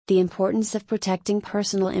the importance of protecting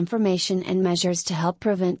personal information and measures to help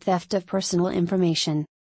prevent theft of personal information.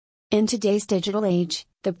 In today's digital age,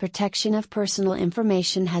 the protection of personal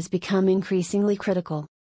information has become increasingly critical.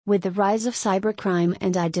 With the rise of cybercrime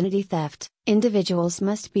and identity theft, individuals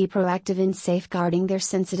must be proactive in safeguarding their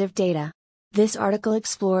sensitive data. This article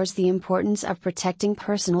explores the importance of protecting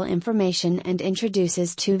personal information and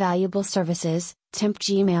introduces two valuable services, Temp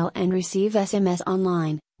Gmail and Receive SMS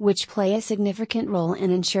Online, which play a significant role in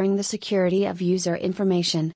ensuring the security of user information.